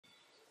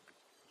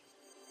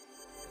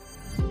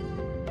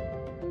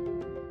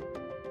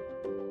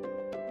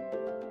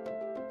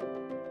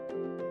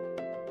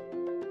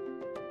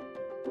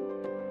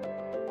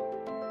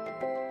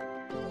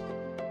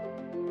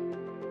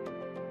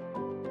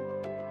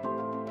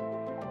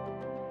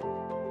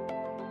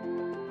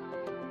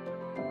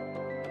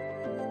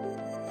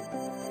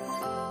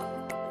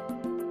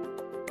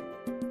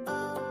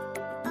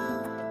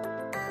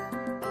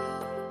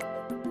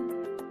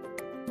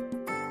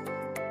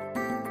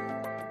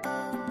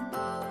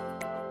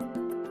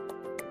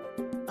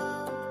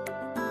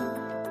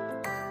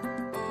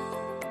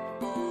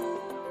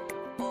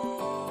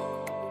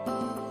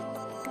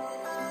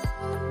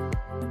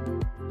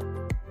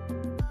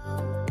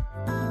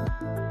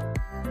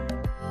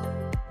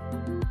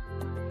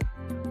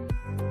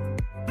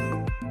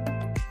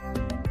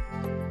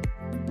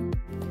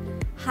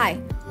Hi,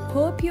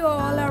 hope you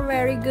all are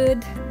very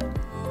good.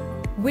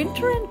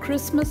 Winter and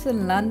Christmas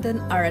in London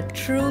are a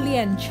truly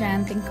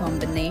enchanting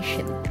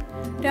combination,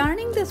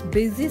 turning this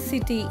busy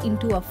city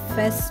into a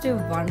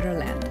festive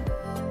wonderland.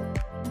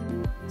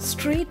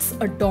 Streets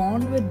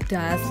adorned with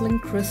dazzling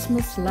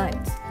Christmas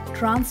lights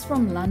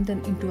transform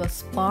London into a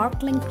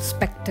sparkling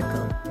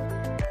spectacle.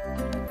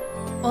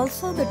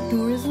 Also, the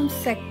tourism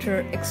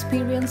sector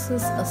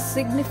experiences a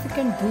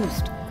significant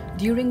boost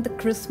during the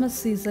Christmas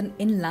season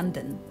in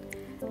London,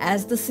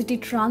 as the city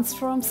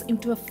transforms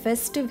into a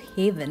festive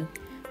haven,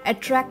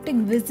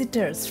 attracting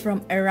visitors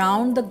from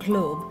around the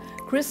globe.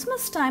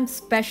 Christmas time,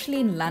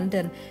 especially in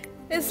London,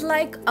 is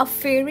like a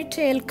fairy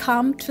tale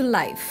come to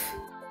life.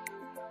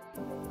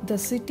 The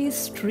city's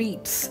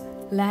streets,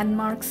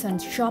 landmarks and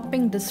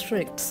shopping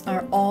districts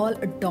are all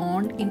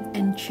adorned in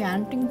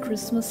enchanting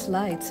Christmas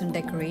lights and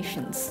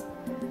decorations.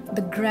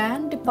 The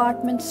grand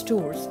department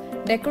stores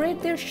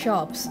decorate their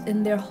shops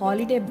in their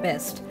holiday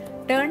best,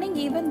 turning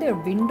even their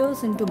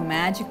windows into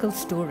magical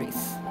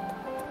stories.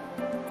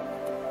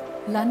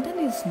 London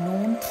is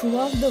known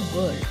throughout the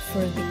world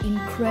for the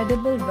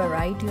incredible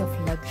variety of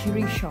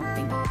luxury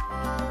shopping.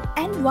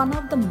 And one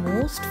of the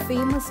most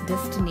famous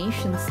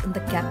destinations in the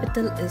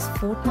capital is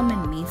Fortnum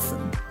and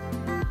Mason.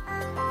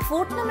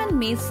 Fortnum and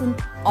Mason,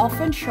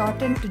 often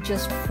shortened to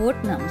just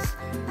Fortnum's,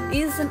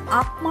 is an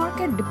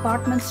upmarket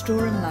department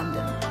store in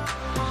London.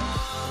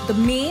 The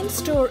main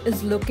store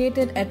is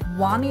located at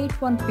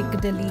 181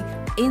 Piccadilly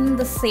in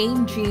the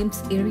St.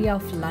 James area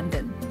of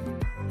London,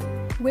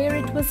 where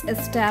it was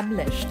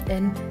established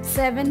in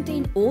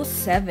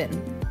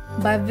 1707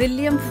 by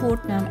William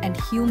Fortnum and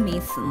Hugh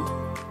Mason.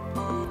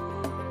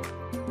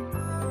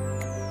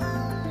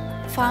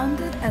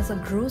 Founded as a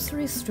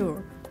grocery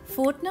store,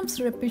 Fortnum's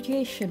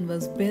reputation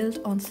was built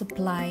on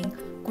supplying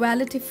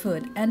quality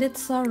food, and it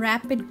saw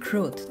rapid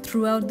growth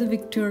throughout the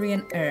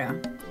Victorian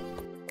era.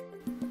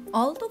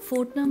 Although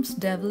Fortnum's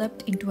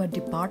developed into a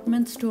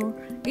department store,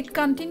 it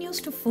continues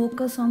to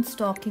focus on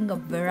stocking a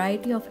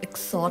variety of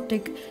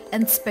exotic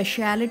and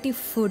specialty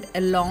food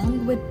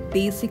along with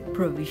basic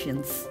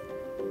provisions.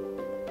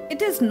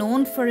 It is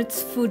known for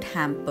its food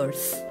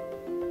hampers.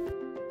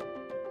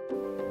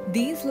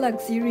 These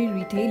luxury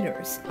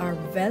retailers are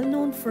well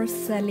known for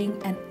selling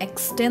an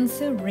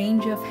extensive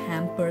range of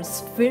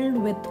hampers filled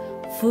with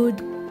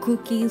food,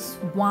 cookies,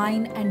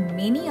 wine, and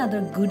many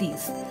other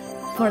goodies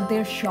for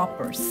their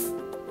shoppers.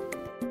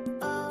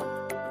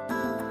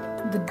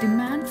 The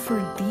demand for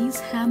these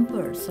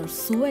hampers are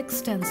so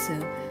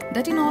extensive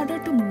that in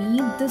order to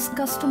meet this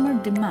customer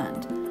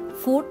demand,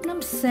 Fortnum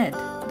said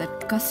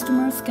that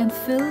customers can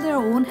fill their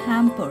own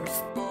hampers.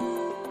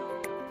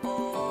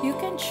 You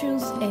can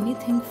choose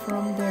anything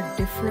from their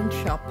different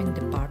shopping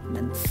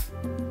departments.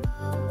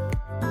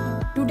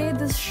 Today,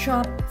 this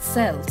shop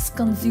sells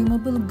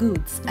consumable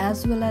goods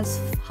as well as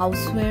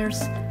housewares,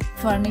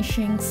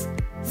 furnishings,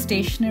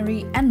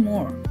 stationery, and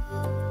more.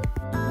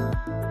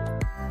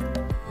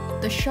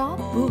 The shop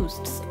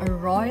boasts a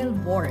royal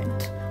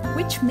warrant,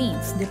 which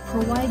means they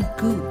provide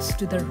goods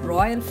to the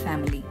royal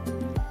family.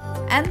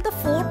 And the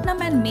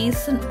Fortnum and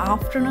Mason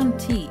afternoon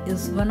tea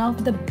is one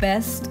of the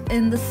best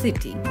in the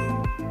city.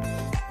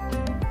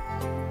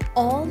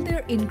 All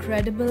their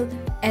incredible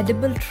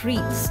edible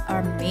treats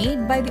are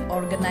made by the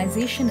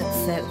organization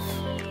itself.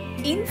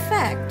 In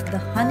fact, the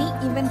honey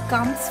even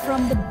comes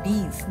from the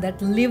bees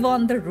that live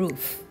on the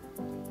roof.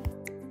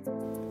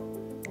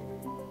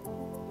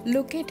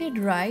 Located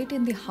right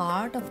in the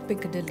heart of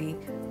Piccadilly,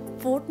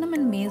 Fortnum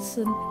and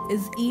Mason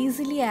is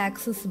easily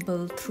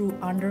accessible through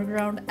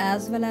underground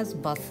as well as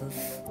buses.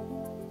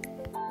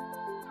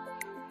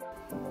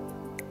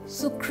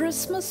 So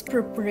Christmas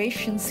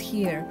preparations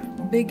here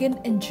begin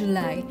in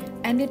July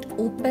and it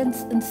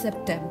opens in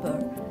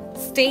September,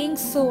 staying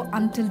so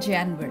until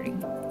January.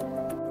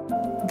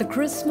 The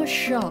Christmas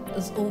shop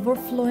is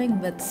overflowing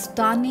with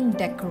stunning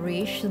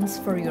decorations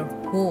for your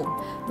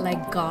home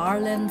like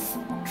garlands,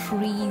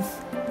 trees,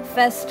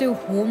 festive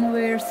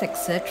homewares,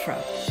 etc.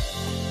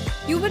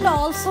 You will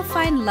also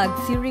find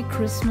luxury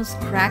Christmas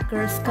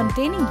crackers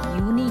containing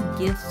unique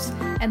gifts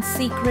and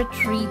secret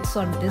treats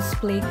on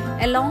display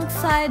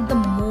alongside the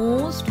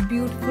most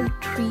beautiful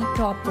tree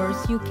toppers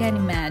you can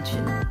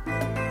imagine.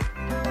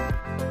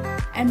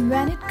 And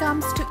when it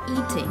comes to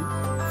eating,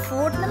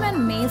 Fortnum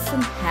and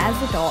Mason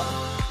has it all.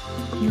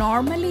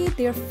 Normally,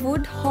 their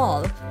food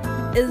hall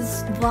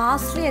is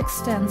vastly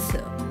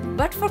extensive,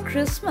 but for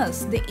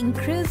Christmas, they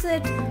increase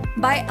it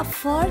by a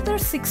further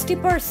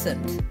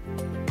 60%.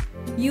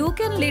 You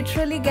can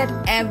literally get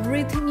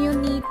everything you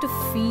need to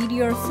feed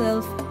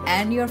yourself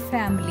and your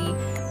family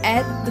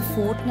at the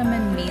Fortnum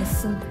and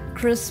Mason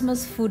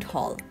Christmas Food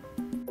Hall.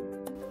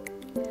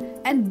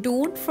 And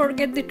don't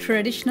forget the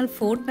traditional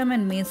Fortnum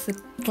and Mason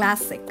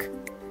classic,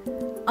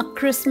 a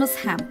Christmas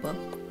hamper.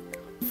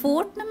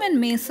 Fortnum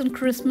and Mason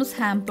Christmas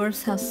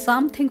hampers have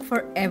something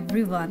for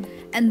everyone,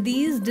 and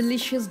these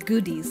delicious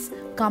goodies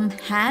come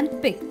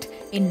hand-picked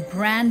in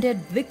branded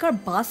wicker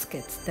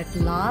baskets that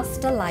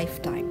last a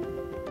lifetime.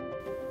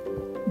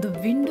 The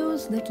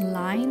windows that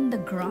line the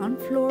ground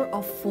floor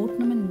of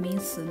Fortnum and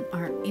Mason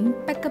are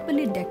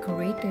impeccably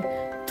decorated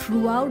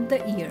throughout the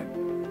year,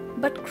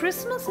 but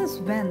Christmas is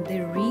when they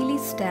really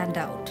stand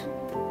out.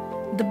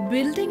 The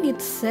building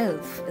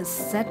itself is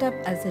set up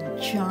as a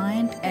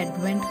giant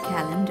advent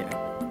calendar.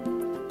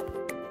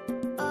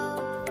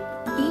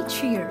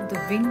 Each year,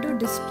 the window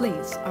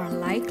displays are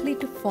likely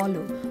to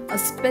follow a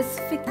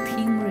specific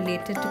theme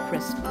related to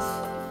Christmas.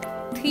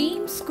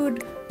 Themes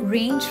could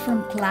range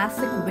from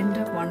classic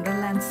winter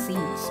wonderland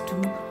scenes to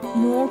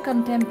more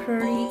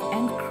contemporary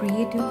and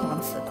creative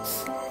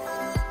concepts.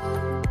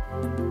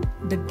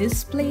 The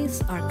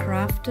displays are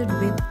crafted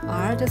with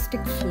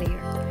artistic flair,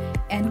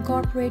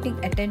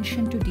 incorporating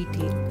attention to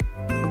detail,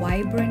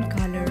 vibrant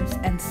colors,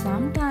 and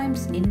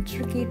sometimes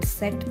intricate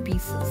set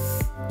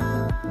pieces.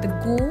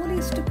 The goal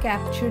is to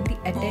capture the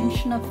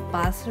attention of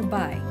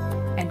passerby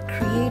and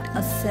create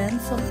a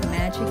sense of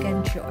magic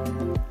and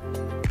joy.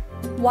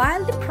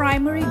 While the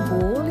primary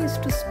goal is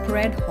to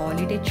spread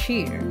holiday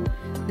cheer,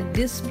 the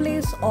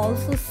displays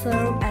also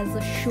serve as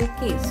a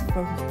showcase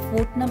for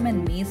Fortnum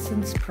and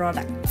Mason's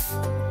products.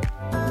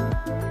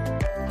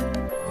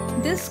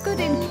 This could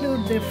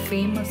include their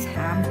famous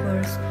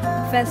hampers,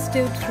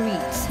 festive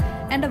treats,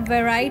 and a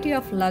variety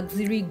of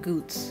luxury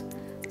goods.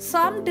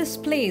 Some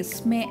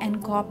displays may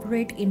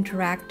incorporate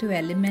interactive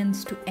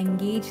elements to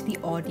engage the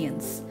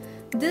audience.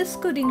 This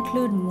could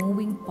include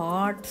moving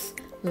parts,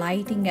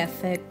 lighting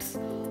effects,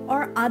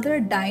 or other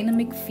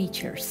dynamic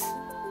features.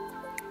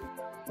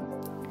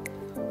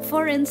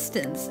 For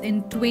instance,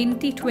 in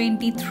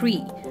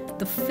 2023,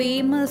 the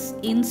famous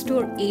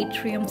in-store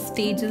atrium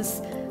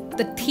stages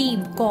the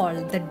theme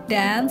called the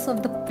Dance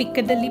of the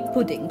Piccadilly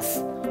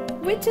Puddings,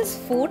 which is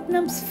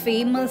Fortnum's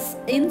famous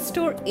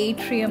in-store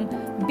atrium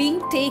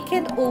being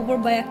taken over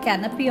by a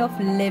canopy of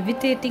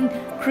levitating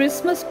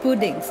Christmas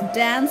puddings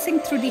dancing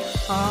through the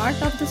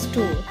heart of the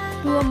store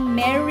to a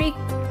merry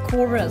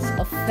chorus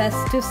of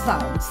festive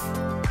sounds.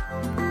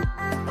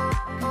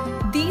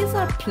 These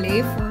are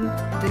playful,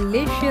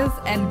 delicious,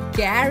 and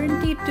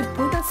guaranteed to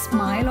put a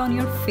smile on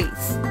your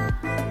face.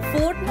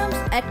 Fortnum's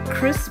at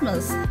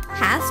Christmas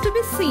has to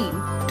be seen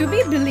to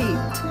be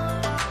believed.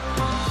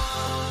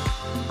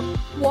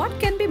 What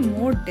can be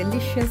more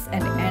delicious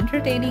and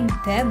entertaining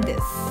than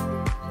this?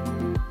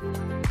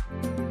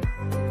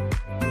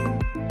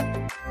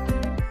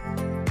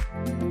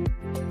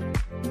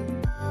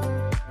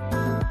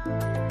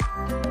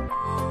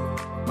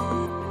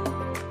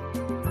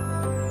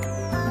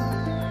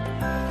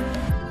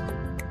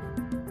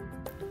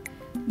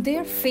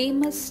 Their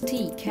famous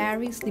tea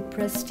carries the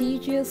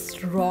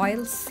prestigious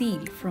royal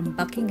seal from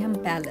Buckingham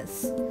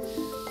Palace.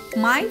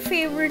 My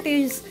favorite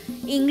is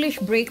English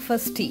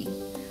breakfast tea,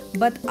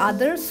 but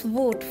others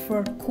vote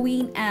for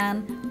Queen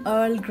Anne,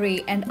 Earl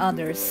Grey, and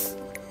others.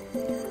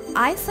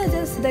 I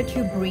suggest that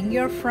you bring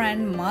your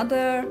friend,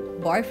 mother,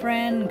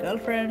 boyfriend,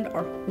 girlfriend,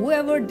 or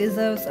whoever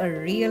deserves a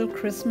real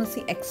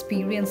Christmassy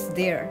experience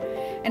there.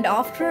 And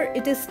after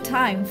it is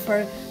time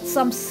for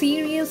some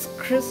serious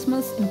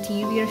Christmas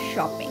interior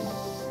shopping.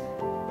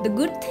 The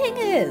good thing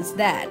is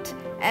that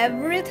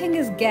everything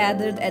is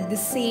gathered at the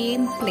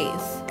same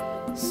place,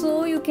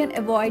 so you can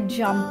avoid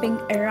jumping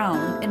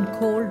around in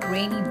cold,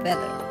 rainy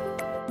weather.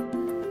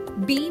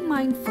 Be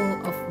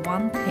mindful of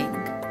one thing.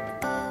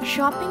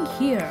 Shopping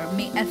here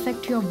may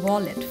affect your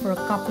wallet for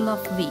a couple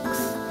of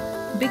weeks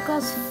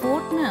because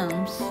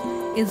Fortnum's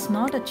is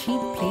not a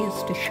cheap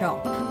place to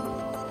shop.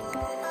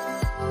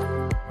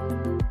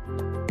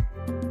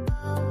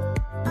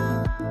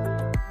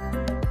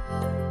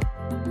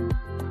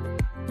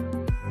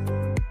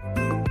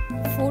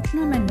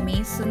 Fortnum and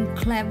Mason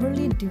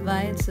cleverly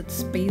divides its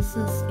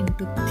spaces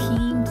into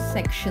themed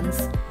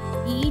sections,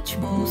 each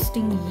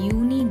boasting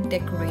unique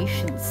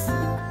decorations.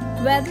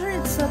 Whether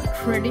it's a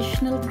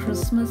traditional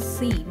Christmas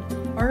scene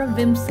or a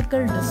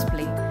whimsical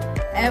display,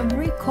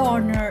 every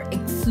corner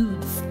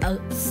exudes a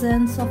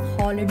sense of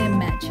holiday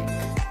magic.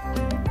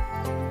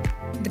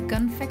 The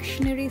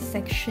confectionery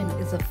section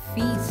is a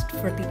feast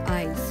for the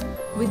eyes,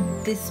 with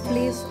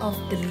displays of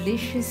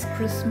delicious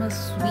Christmas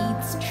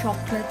sweets,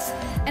 chocolates,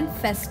 and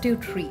festive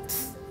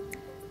treats.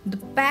 The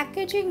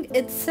packaging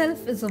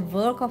itself is a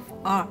work of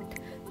art,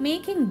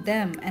 making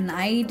them an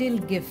ideal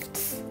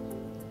gifts.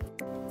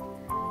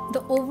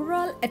 The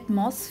overall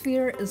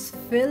atmosphere is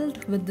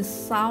filled with the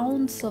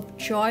sounds of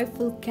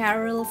joyful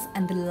carols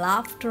and the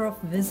laughter of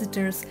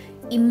visitors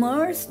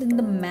immersed in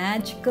the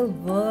magical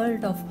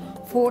world of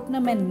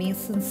Fortnum and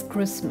Mason's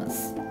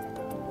Christmas.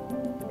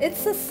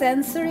 It's a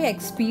sensory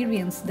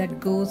experience that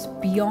goes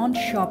beyond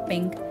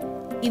shopping,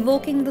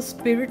 evoking the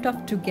spirit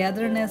of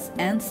togetherness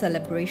and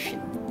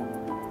celebration.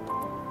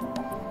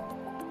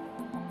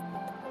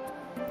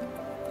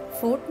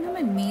 Fortnum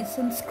and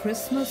Mason's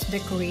Christmas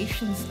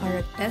decorations are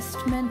a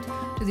testament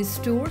to the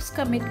store's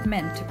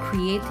commitment to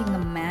creating a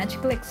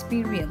magical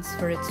experience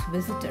for its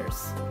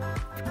visitors.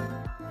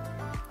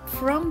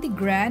 From the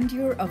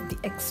grandeur of the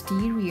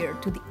exterior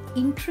to the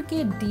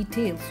intricate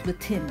details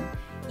within,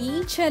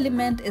 each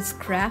element is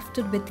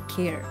crafted with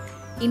care,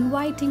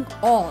 inviting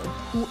all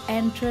who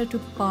enter to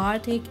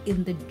partake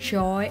in the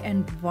joy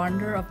and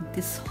wonder of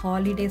this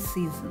holiday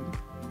season.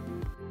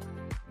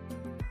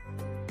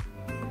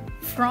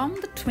 From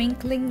the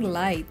twinkling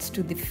lights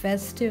to the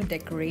festive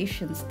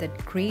decorations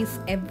that grace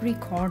every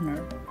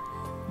corner,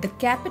 the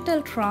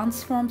capital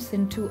transforms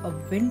into a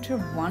winter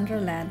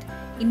wonderland,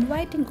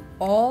 inviting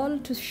all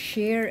to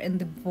share in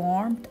the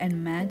warmth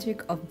and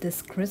magic of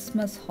this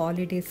Christmas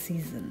holiday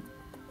season.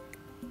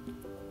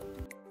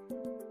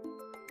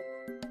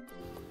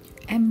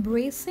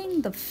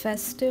 Embracing the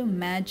festive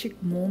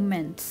magic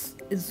moments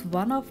is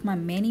one of my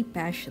many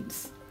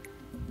passions.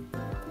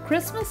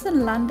 Christmas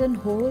in London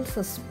holds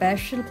a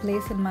special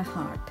place in my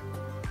heart,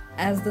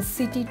 as the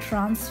city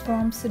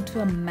transforms into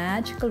a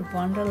magical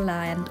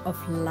wonderland of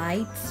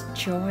lights,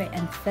 joy,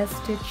 and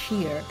festive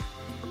cheer.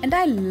 And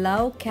I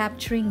love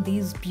capturing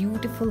these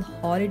beautiful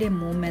holiday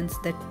moments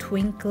that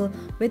twinkle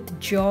with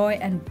joy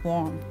and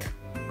warmth.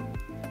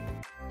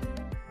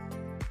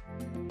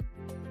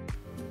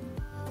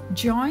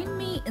 Join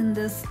me in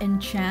this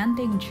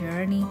enchanting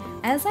journey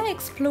as I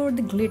explore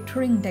the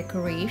glittering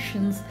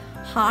decorations,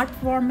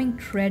 heartwarming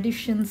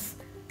traditions,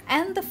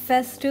 and the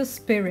festive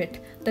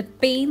spirit that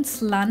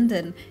paints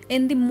London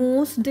in the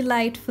most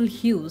delightful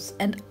hues,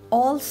 and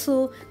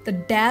also the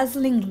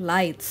dazzling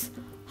lights,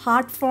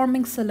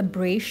 heartwarming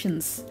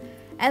celebrations,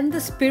 and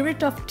the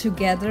spirit of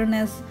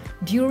togetherness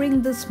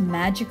during this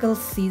magical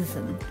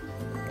season.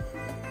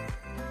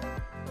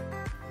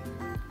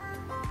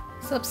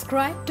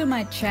 Subscribe to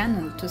my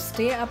channel to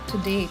stay up to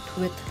date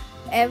with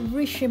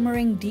every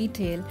shimmering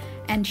detail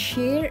and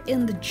share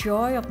in the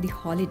joy of the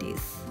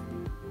holidays.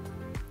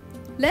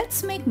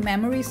 Let's make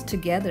memories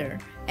together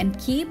and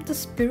keep the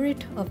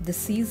spirit of the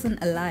season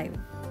alive.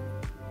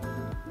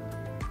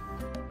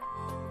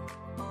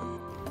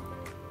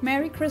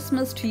 Merry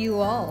Christmas to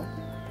you all.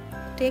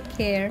 Take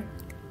care.